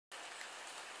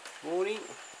Morning.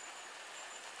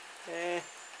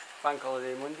 Bank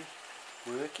holiday Monday.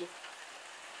 Working.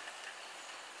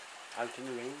 Out in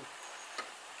the rain.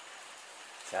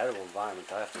 Terrible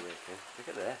environment I have to work in. Look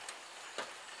at there.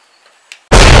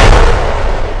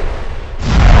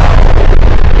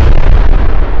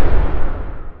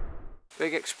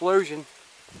 Big explosion.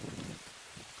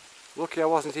 Lucky I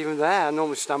wasn't even there. I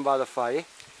normally stand by the fire.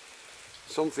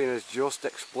 Something has just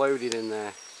exploded in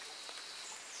there.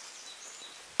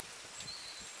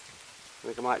 I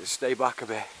think I might just stay back a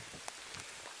bit.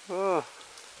 Oh,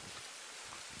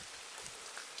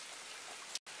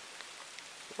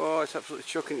 it's absolutely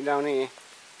chucking it down here.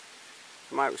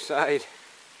 I'm outside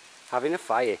having a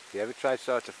fire. If you ever tried to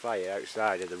start a fire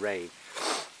outside in the rain,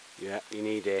 yeah, you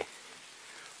need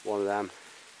one of them.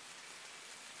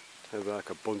 Over like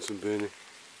a Bunsen burner.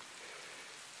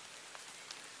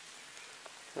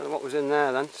 I don't know what was in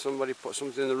there then. Somebody put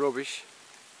something in the rubbish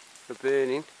for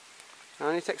burning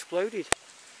and it exploded.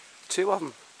 2 of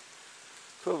them.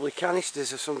 Probably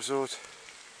canisters of some sort.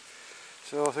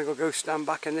 So I think I'll go stand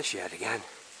back in the shed again.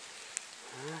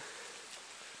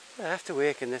 I have to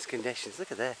work in these conditions.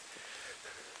 Look at that.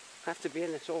 I have to be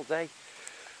in this all day,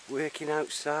 working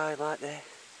outside like that.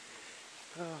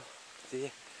 Oh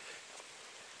dear.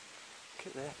 Look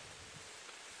at that.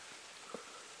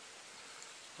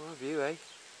 What a view, eh?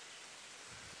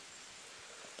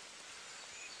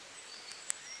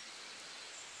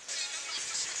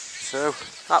 So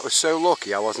that was so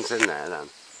lucky I wasn't in there then.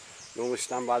 Normally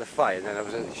stand by the fire, and then I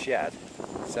was in the shed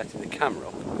setting the camera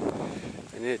up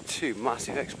and heard 2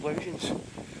 massive explosions.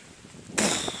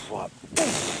 What?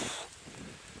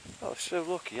 I was so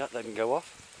lucky that didn't go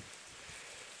off.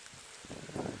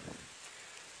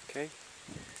 Okay.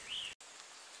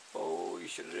 Oh, you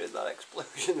should have heard that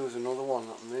explosion. There was another one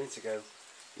not a minute ago.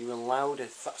 Even louder.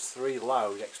 That's 3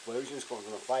 loud explosions coming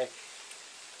from the fire.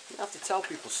 You have to tell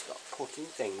people stop putting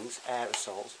things,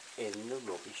 aerosols, in the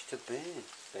rubbish to burn.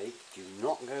 They do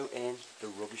not go in the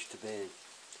rubbish to burn.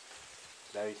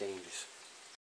 Very dangerous.